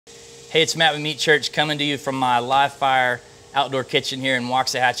Hey, it's Matt with Meat Church coming to you from my live fire outdoor kitchen here in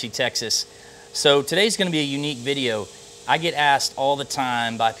Waxahachie, Texas. So today's going to be a unique video. I get asked all the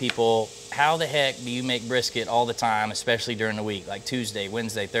time by people, how the heck do you make brisket all the time, especially during the week, like Tuesday,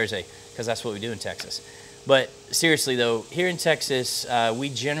 Wednesday, Thursday, because that's what we do in Texas. But seriously though, here in Texas, we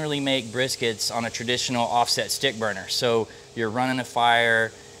generally make briskets on a traditional offset stick burner. So you're running a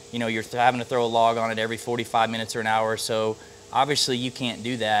fire, you know, you're having to throw a log on it every 45 minutes or an hour or so. Obviously, you can't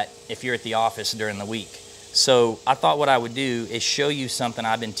do that if you're at the office during the week. So I thought what I would do is show you something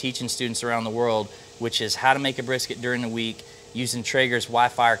I've been teaching students around the world, which is how to make a brisket during the week using Traeger's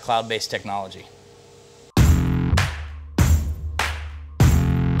Wi-Fi cloud-based technology.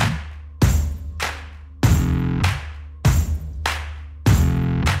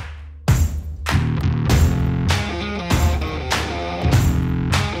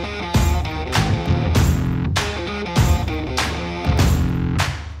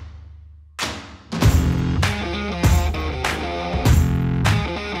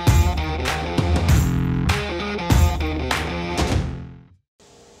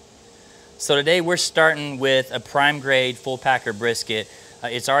 So today we're starting with a prime grade full packer brisket.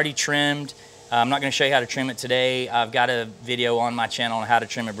 It's already trimmed. I'm not going to show you how to trim it today. I've got a video on my channel on how to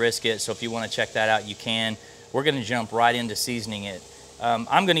trim a brisket, so if you want to check that out, you can. We're going to jump right into seasoning it.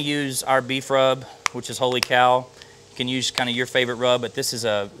 I'm going to use our beef rub, which is Holy Cow. You can use kind of your favorite rub, but this is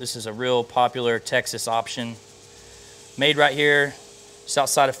a real popular Texas option. Made right here, just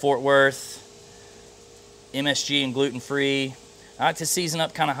outside of Fort Worth. MSG and gluten-free. I like to season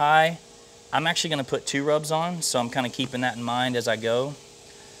up kind of high. I'm actually going to put 2 rubs on, so I'm kind of keeping that in mind as I go.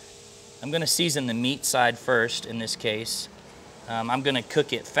 I'm going to season the meat side first in this case. I'm going to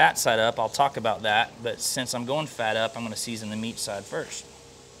cook it fat side up. I'll talk about that, but since I'm going fat up, I'm going to season the meat side first.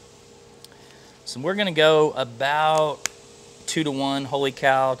 So we're going to go about 2-to-1 Holy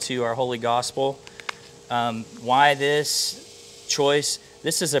Cow to our Holy Gospel. Why this choice?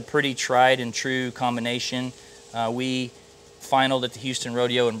 This is a pretty tried and true combination. We finaled at the Houston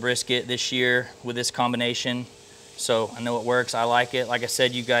Rodeo and brisket this year with this combination, so I know it works. I like it. Like I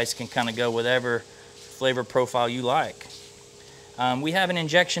said, you guys can kind of go whatever flavor profile you like. We have an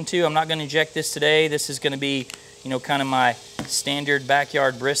injection too. I'm not going to inject this today. This is going to be, you know, kind of my standard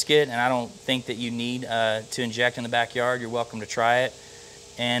backyard brisket, and I don't think that you need to inject in the backyard. You're welcome to try it.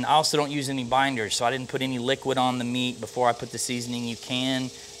 And I also don't use any binders, so I didn't put any liquid on the meat before I put the seasoning. You can.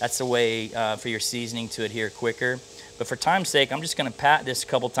 That's a way for your seasoning to adhere quicker. But for time's sake, I'm just going to pat this a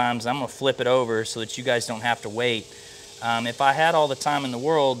couple times. I'm going to flip it over so that you guys don't have to wait. If I had all the time in the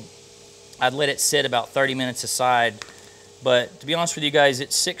world, I'd let it sit about 30 minutes aside. But to be honest with you guys,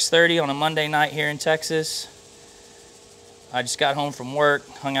 it's 6:30 on a Monday night here in Texas. I just got home from work,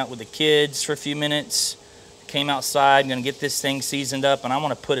 hung out with the kids for a few minutes, came outside. I'm going to get this thing seasoned up, and I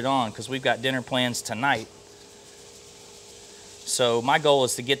want to put it on because we've got dinner plans tonight. So my goal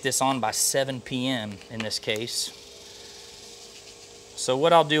is to get this on by 7 p.m. in this case. So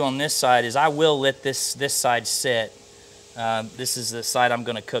what I'll do on this side is I will let this side sit. This is the side I'm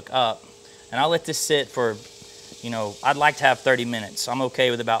going to cook up. And I'll let this sit for, you know, I'd like to have 30 minutes. I'm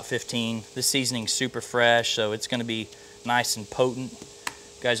okay with about 15. This seasoning's super fresh, so it's going to be nice and potent.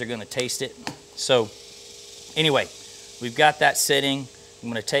 You guys are going to taste it. So anyway, we've got that sitting. I'm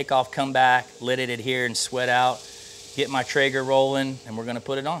going to take off, come back, let it adhere and sweat out, get my Traeger rolling, and we're going to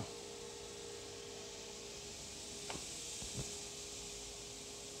put it on.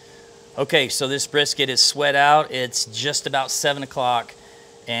 Okay, so this brisket is sweat out. It's just about 7 o'clock,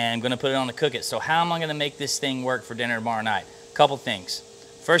 and I'm going to put it on to cook it. So how am I going to make this thing work for dinner tomorrow night? A couple things.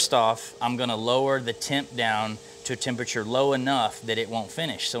 First off, I'm going to lower the temp down to a temperature low enough that it won't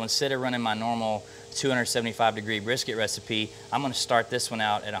finish. So instead of running my normal 275-degree brisket recipe, I'm going to start this one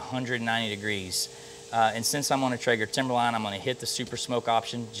out at 190 degrees. And since I'm on a Traeger Timberline, I'm going to hit the super smoke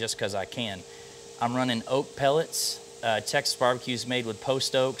option just because I can. I'm running oak pellets. Texas barbecue is made with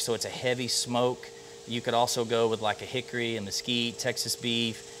post oak, so it's a heavy smoke. You could also go with like a hickory, a mesquite, Texas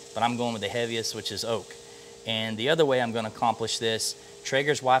beef, but I'm going with the heaviest, which is oak. And the other way I'm going to accomplish this,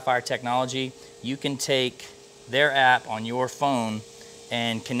 Traeger's Wi-Fi technology, you can take their app on your phone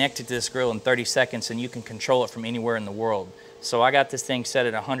and connect it to this grill in 30 seconds, and you can control it from anywhere in the world. So I got this thing set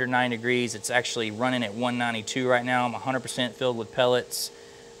at 109 degrees. It's actually running at 192 right now. I'm 100% filled with pellets.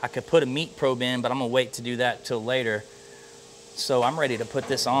 I could put a meat probe in, but I'm gonna wait to do that till later. So I'm ready to put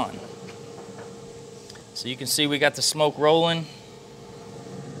this on. So you can see we got the smoke rolling.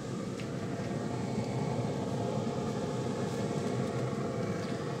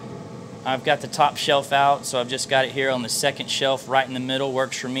 I've got the top shelf out, so I've just got it here on the second shelf right in the middle.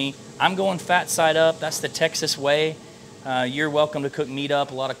 Works for me. I'm going fat side up. That's the Texas way. You're welcome to cook meat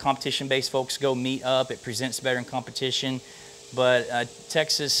up. A lot of competition-based folks go meat up. It presents better in competition. But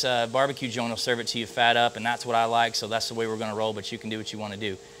Texas barbecue joint will serve it to you fat up, and that's what I like, so that's the way we're gonna roll, but you can do what you wanna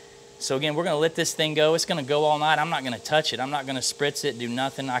do. So again, we're gonna let this thing go. It's gonna go all night. I'm not gonna touch it. I'm not gonna spritz it, do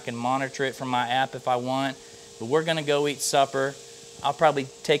nothing. I can monitor it from my app if I want, but we're gonna go eat supper. I'll probably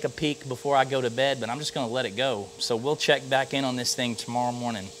take a peek before I go to bed, but I'm just gonna let it go. So we'll check back in on this thing tomorrow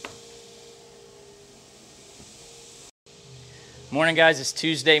morning. Morning, guys. It's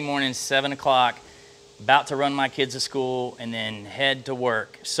Tuesday morning, 7 o'clock. About to run my kids to school and then head to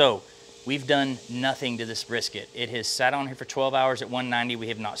work. So we've done nothing to this brisket. It has sat on here for 12 hours at 190. We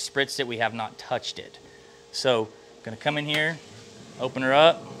have not spritzed it. We have not touched it. So I'm gonna come in here, open her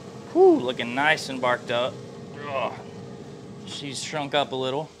up. Whew, looking nice and barked up. Ugh. She's shrunk up a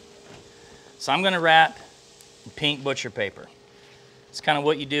little. So I'm gonna wrap in pink butcher paper. It's kind of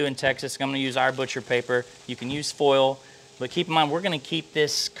what you do in Texas. I'm gonna use our butcher paper. You can use foil, but keep in mind, we're gonna keep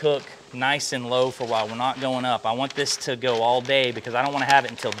this cook nice and low for a while. We're not going up. I want this to go all day because I don't want to have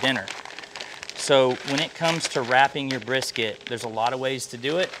it until dinner. So when it comes to wrapping your brisket, there's a lot of ways to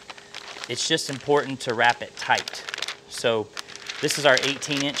do it. It's just important to wrap it tight. So this is our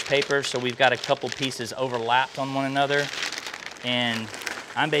 18-inch paper, so we've got a couple pieces overlapped on one another, and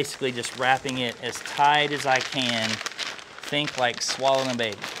I'm basically just wrapping it as tight as I can. Think like swallowing a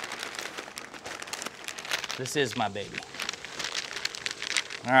baby. This is my baby.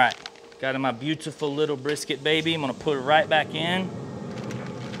 All right. Got my beautiful little brisket baby. I'm gonna put it right back in.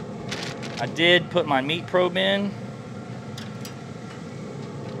 I did put my meat probe in.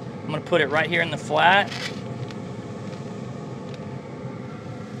 I'm gonna put it right here in the flat.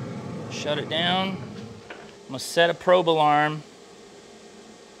 Shut it down. I'm gonna set a probe alarm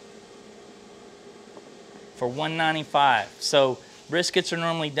for 195. So briskets are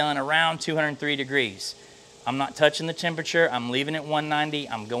normally done around 203 degrees. I'm not touching the temperature. I'm leaving it 190.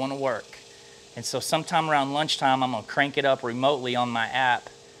 I'm going to work. And so sometime around lunchtime, I'm gonna crank it up remotely on my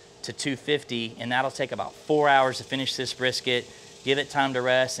app to 250, and that'll take about 4 hours to finish this brisket, give it time to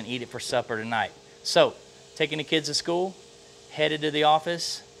rest, and eat it for supper tonight. So, taking the kids to school, headed to the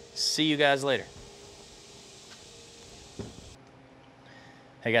office. See you guys later.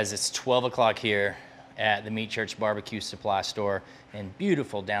 Hey guys, it's 12 o'clock here at the Meat Church Barbecue Supply Store in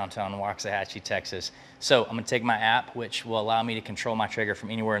beautiful downtown Waxahachie, Texas. So I'm gonna take my app, which will allow me to control my Traeger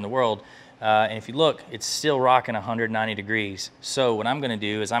from anywhere in the world. And if you look, it's still rocking 190 degrees. So what I'm gonna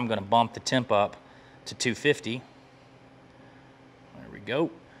do is I'm gonna bump the temp up to 250. There we go.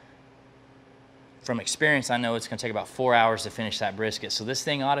 From experience, I know it's gonna take about 4 hours to finish that brisket. So this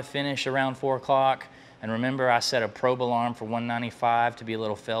thing ought to finish around 4 o'clock. And remember, I set a probe alarm for 195 to be a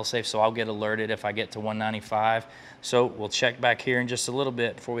little fail-safe, so I'll get alerted if I get to 195. So we'll check back here in just a little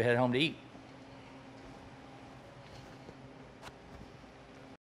bit before we head home to eat.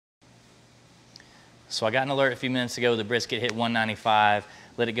 So I got an alert a few minutes ago. The brisket hit 195.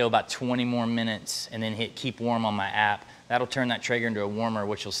 Let it go about 20 more minutes, and then hit keep warm on my app. That'll turn that Traeger into a warmer,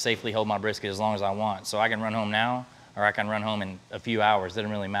 which will safely hold my brisket as long as I want. So I can run home now, or I can run home in a few hours.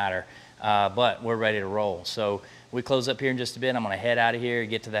 Doesn't really matter. But we're ready to roll. So we close up here in just a bit. I'm gonna head out of here,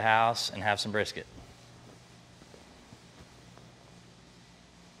 get to the house, and have some brisket.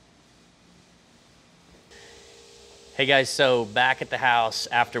 Hey guys, so back at the house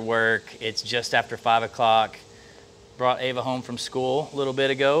after work. It's just after 5 o'clock. Brought Ava home from school a little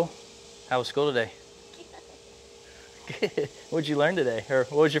bit ago. How was school today? What'd you learn today? Or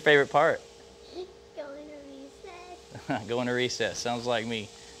what was your favorite part? Going to recess. Going to recess, sounds like me.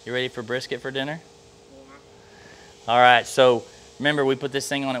 You ready for brisket for dinner? Yeah. All right, so remember we put this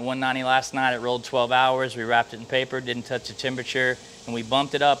thing on at 190 last night. It rolled 12 hours. We wrapped it in paper, didn't touch the temperature, and we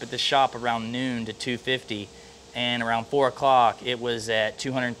bumped it up at the shop around noon to 250. And around 4 o'clock, it was at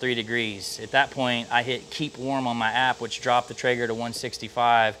 203 degrees. At that point, I hit keep warm on my app, which dropped the Traeger to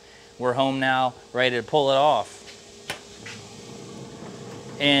 165. We're home now, ready to pull it off.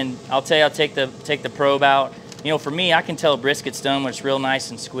 And I'll tell you, I'll take the probe out. You know, for me, I can tell a brisket's done when it's real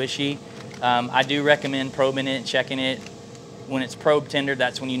nice and squishy. I do recommend probing it, checking it. When it's probe tender,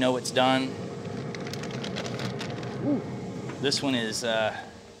 that's when you know it's done. Ooh. This one is,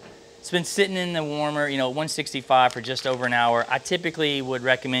 it's been sitting in the warmer, you know, 165 for just over an hour. I typically would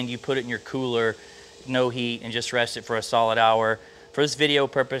recommend you put it in your cooler, no heat, and just rest it for a solid hour. For this video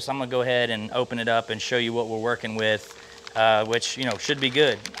purpose, I'm gonna go ahead and open it up and show you what we're working with, which, you know, should be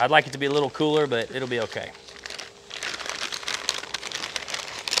good. I'd like it to be a little cooler, but it'll be okay.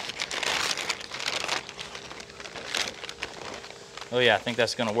 Oh yeah, I think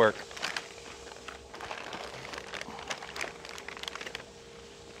that's gonna work.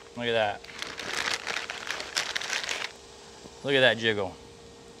 Look at that. Look at that jiggle.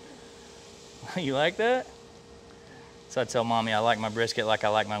 You like that? So I tell mommy I like my brisket like I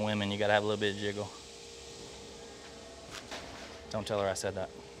like my women. You gotta have a little bit of jiggle. Don't tell her I said that.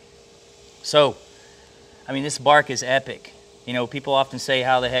 So, I mean, this bark is epic. You know, people often say,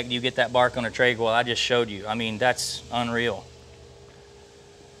 how the heck do you get that bark on a tray? Well, I just showed you. I mean, that's unreal.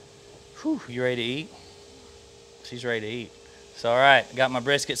 Whew, you ready to eat? She's ready to eat. So, all right, got my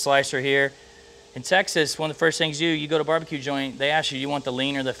brisket slicer here. In Texas, one of the first things you go to a barbecue joint, they ask you want the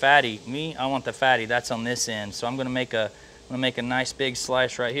lean or the fatty? Me, I want the fatty. That's on this end. So I'm gonna make a nice big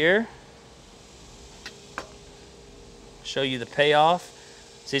slice right here. Show you the payoff.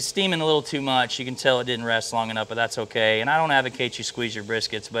 See, it's steaming a little too much. You can tell it didn't rest long enough, but that's okay. And I don't advocate you squeeze your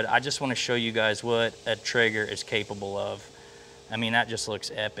briskets, but I just want to show you guys what a Traeger is capable of. I mean, that just looks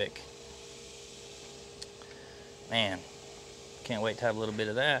epic. Man, can't wait to have a little bit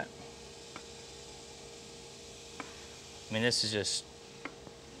of that. I mean, this is just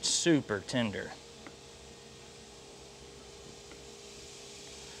super tender.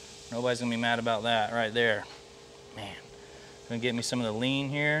 Nobody's gonna be mad about that right there. Man, gonna get me some of the lean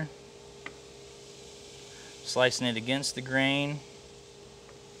here. Slicing it against the grain.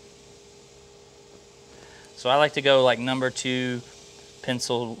 So I like to go like #2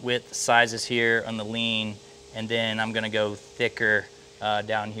 pencil width sizes here on the lean, and then I'm gonna go thicker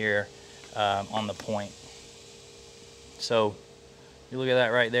down here on the point. So you look at that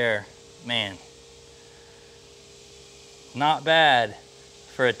right there, man. Not bad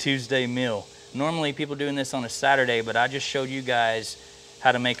for a Tuesday meal. Normally people doing this on a Saturday, but I just showed you guys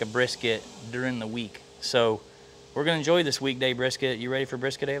how to make a brisket during the week. So we're gonna enjoy this weekday brisket. You ready for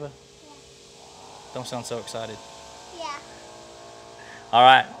brisket, Ava? Yeah. Don't sound so excited. Yeah. All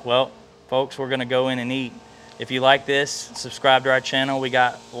right, well, folks, we're gonna go in and eat. If you like this, subscribe to our channel. We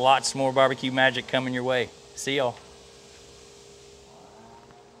got lots more barbecue magic coming your way. See y'all.